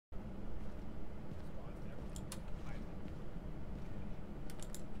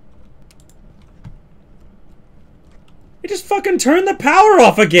just fucking turned the power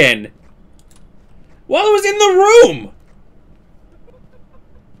off again! While I was in the room!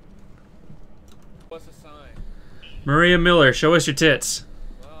 What's the sign? Maria Miller, show us your tits.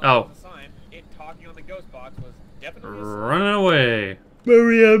 Well, the sign. It talking on the ghost box was definitely a sign. Running away.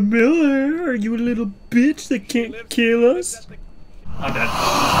 Maria Miller, are you a little bitch that can't kill us? I'm dead.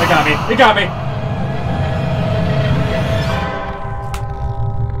 It got me. It got me.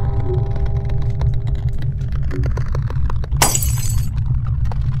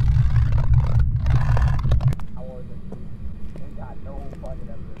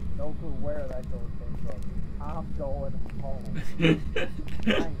 No clue where that ghost came from. I'm going home. I ain't staying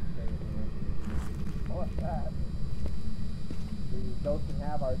here. What's that? The ghost can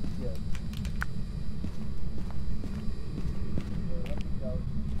have our shit. Hey, what's the ghost?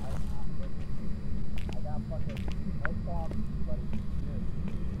 I got fucking no problems, buddy.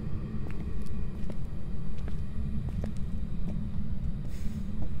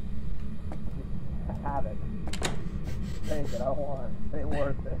 Have it. Take it, I want it. Ain't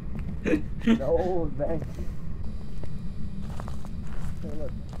worth it. No, thank you. Hey,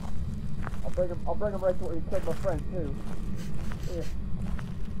 look. I'll bring him right to where you killed my friend, too. Here.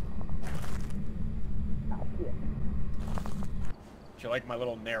 Ah, shit. Did you like my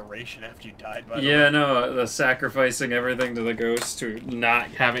little narration after you died, by the way? Yeah, no, the sacrificing everything to the ghost to not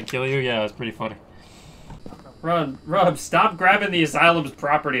have it kill you, yeah, it was pretty funny. Rob, stop grabbing the asylum's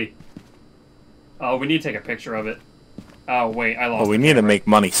property. Oh, we need to take a picture of it. Oh, wait, I lost Well, we need to make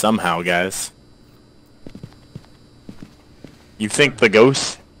money somehow, guys. You think the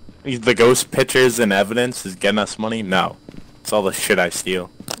ghost pictures and evidence is getting us money? No. It's all the shit I steal.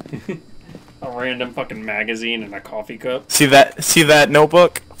 A random fucking magazine and a coffee cup. See that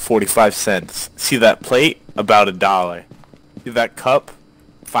notebook? 45 cents. See that plate? About $1. See that cup?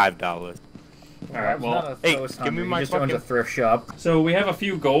 $5. Alright, well, hey, give me my fucking... a thrift shop. so we have a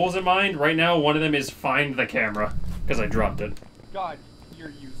few goals in mind. Right now, one of them is find the camera, because I dropped it. God, you're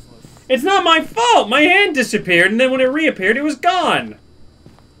useless. It's not my fault! My hand disappeared, and then when it reappeared, it was gone!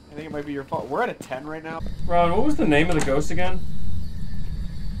 I think it might be your fault. We're at a 10 right now. Ron, what was the name of the ghost again?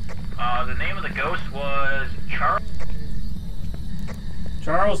 The name of the ghost was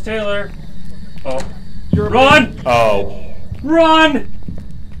Charles Taylor. Oh. You're Run! Oh. Run!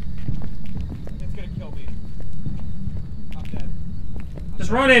 It's gonna kill me. I'm dead. Just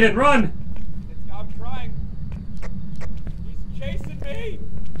run, Aiden, run! I'm trying. He's chasing me.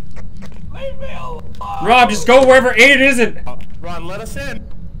 Leave me alone. Rob, just go wherever Aiden isn't! Ron, let us in.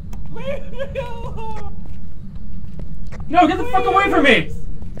 Leave me alone. No, get the fuck away from me!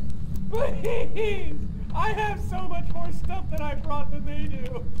 Please. I have so much more stuff that I brought than they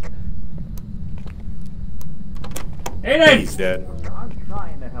do. Aiden! He's dead. I'm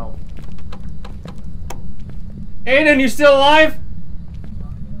trying to help. Aiden, you still alive?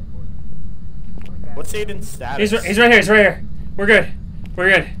 What's Aiden's status? He's right here, he's right here. We're good.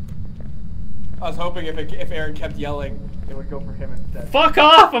 We're good. I was hoping if Aaron kept yelling, it would go for him instead. Fuck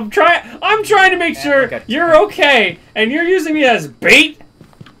off! I'm trying to make sure you're okay, and you're using me as bait?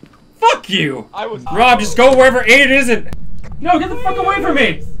 Fuck you! Rob, just go wherever Aiden isn't! No, get the fuck away from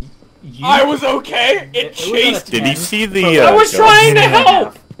me! I was okay! It chased me! Did you see the, I was trying to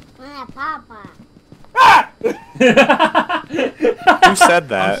help! Papa. Ah! Who said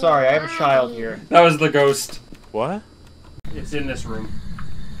that? I'm sorry, I have a child here. That was the ghost. What? It's in this room.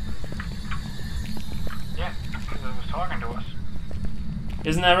 Yeah, because it was talking to us.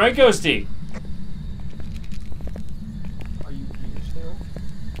 Isn't that right, Ghosty? Are you here still?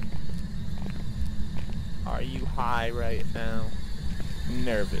 Are you high right now?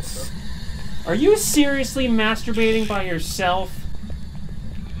 Nervous. Are you seriously masturbating by yourself?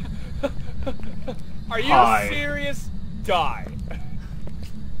 Are you Hi. serious? Die.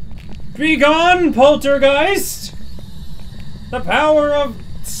 Be gone, poltergeist! The power of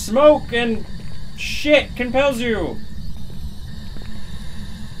smoke and shit compels you!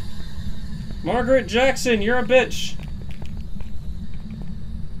 Margaret Jackson, you're a bitch!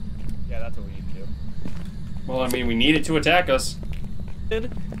 Yeah, that's what we need to do. Well, I mean, we need it to attack us.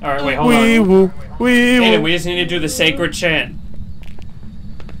 Alright, wait, hold Wee on. woo, wee Hey, woo. we just need to do the sacred chant.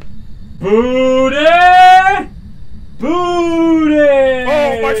 Booty! Booty!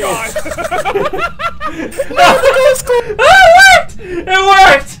 Oh my god! Oh, it worked! It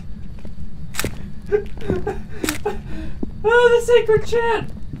worked! Oh, the sacred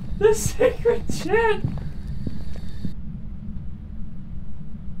chant! The sacred chant!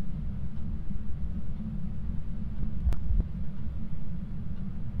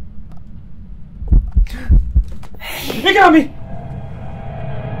 It got me!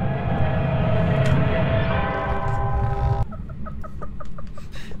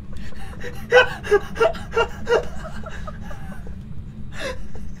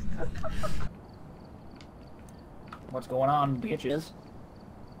 What's going on, bitches?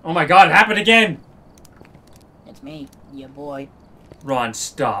 Oh my god, it happened again! It's me, your boy. Ron,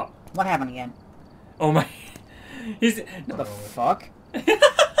 stop. What happened again? Oh my... He's... What the fuck?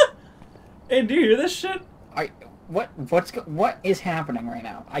 Hey, do you hear this shit? What is happening right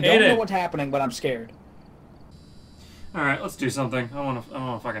now? I Hate don't know it. what's happening, but I'm scared. Alright, let's do something. I don't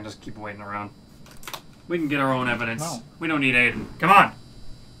wanna fucking just keep waiting around. We can get our own evidence. No. We don't need Aiden. Come on!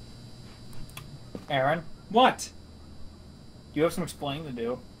 Aaron, What? you have some explaining to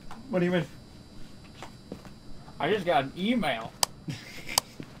do. What do you mean? I just got an email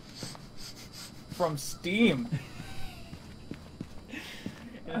from Steam.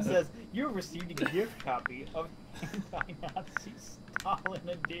 And it says, you have received a gift copy of Anti-Nazi Stalin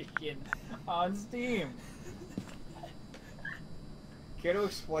Edition on Steam. Care to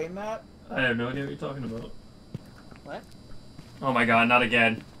explain that? I have no idea what you're talking about. What? Oh my god, not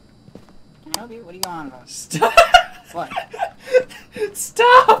again. Can I help you? What are you on about? Stop! What?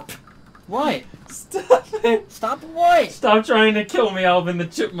 Stop! What? Stop it! Stop what? Stop trying to kill me, Alvin the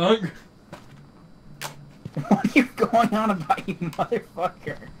Chipmunk. What are you going on about, you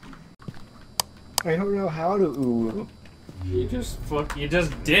motherfucker? I don't know how to ooh. You just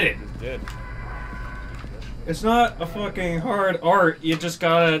did it. It's not a fucking hard art, you just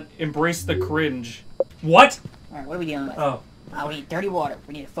gotta embrace the cringe. What? Alright, what are we dealing with? Oh. We need dirty water.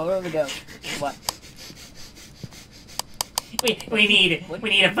 We need a photo of the ghost. What? We need a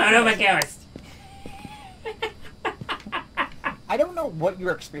photo of a ghost. I don't know what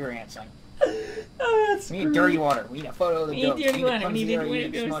you're experiencing. Oh, that's We need dirty water. We need a photo of the We ghost. need dirty water. We cleanse need the dirty area. We water.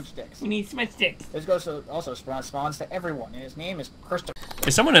 need smudge sticks. We need smudge sticks. This ghost also responds to everyone, and his name is Christopher.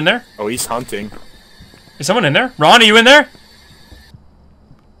 Is someone in there? Oh, he's hunting. Is someone in there? Ron, are you in there?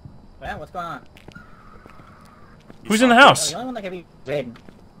 Yeah, what's going on? Who's in the Oh, house? the only one that can be Aiden.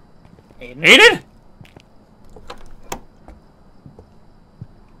 Aiden?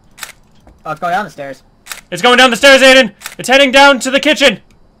 Oh, it's going down the stairs. It's going down the stairs, Aiden! It's heading down to the kitchen!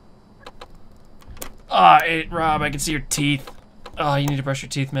 Ah, Rob, I can see your teeth. Oh, you need to brush your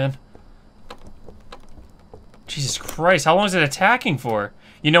teeth, man. Jesus Christ, how long is it attacking for?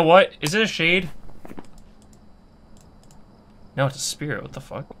 You know what? Is it a shade? No, it's a spirit. What the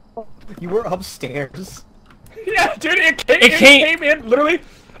fuck? You were upstairs. Yeah, dude, it came in, literally,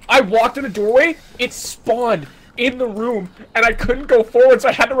 I walked in the doorway, it spawned in the room, and I couldn't go forward, so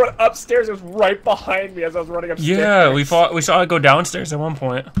I had to run upstairs. It was right behind me as I was running upstairs. Yeah, we saw it go downstairs at one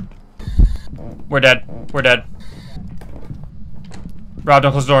point. We're dead. We're dead. Rob,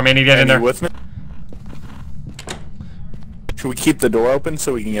 don't close the door, man. You get in Are there. you with me? Should we keep the door open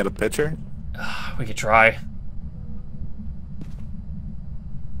so we can get a picture? We could try.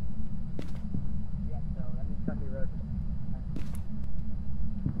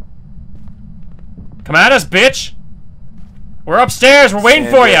 Come at us, bitch! We're upstairs. We're waiting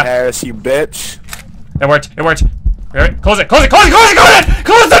for you. Harris, you bitch. It worked. It worked. Alright, close it. Close it. Close it. Close it. Close it.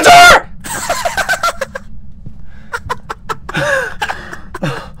 Close the door.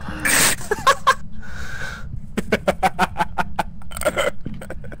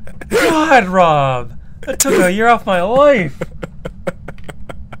 God, Rob, that took a year off my life.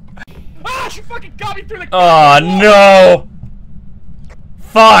 Ah, she fucking got me through the Oh no!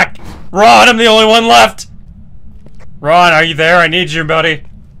 Fuck! Ron, I'm the only one left! Ron, are you there? I need you, buddy.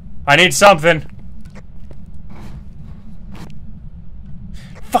 I need something.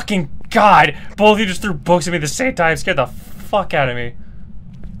 Fucking God! Both of you just threw books at me at the same time. Scared the fuck out of me.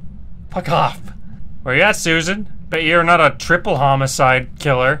 Fuck off. Where you at, Susan? Bet you're not a triple homicide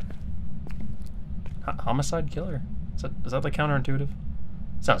killer. Homicide killer? Is that like counterintuitive?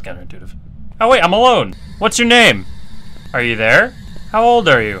 Sounds counterintuitive. Oh wait, I'm alone. What's your name? Are you there? How old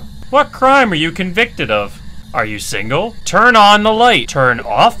are you? What crime are you convicted of? Are you single? Turn on the light. Turn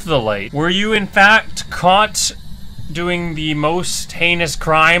off the light. Were you in fact caught doing the most heinous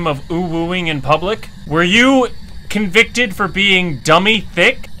crime of ooh-wooing in public? Were you convicted for being dummy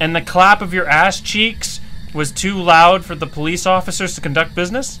thick and the clap of your ass cheeks was too loud for the police officers to conduct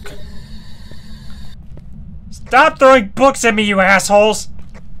business? Stop throwing books at me, you assholes!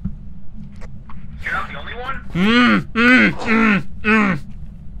 You're not the only one? We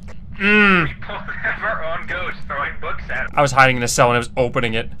both have our own ghost throwing books at him. I was hiding in a cell and I was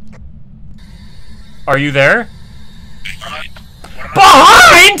opening it. Are you there?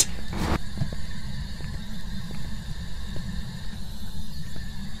 Behind?!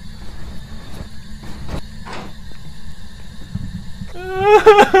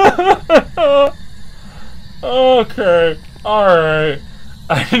 Okay, alright.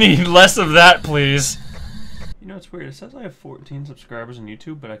 I need less of that, please. You know, it's weird. It says I have 14 subscribers on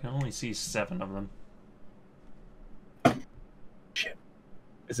YouTube, but I can only see 7 of them. Shit.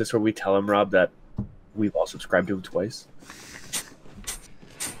 Is this where we tell him, Rob, that we've all subscribed to him twice?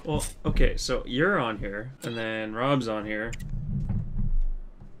 Well, okay, so you're on here, and then Rob's on here.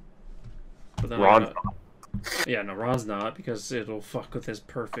 But then Ron. Yeah, no, Ron's not, because it'll fuck with his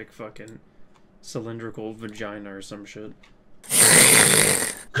perfect fucking cylindrical vagina or some shit.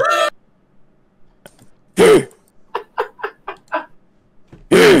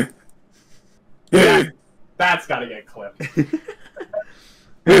 That's gotta get clipped.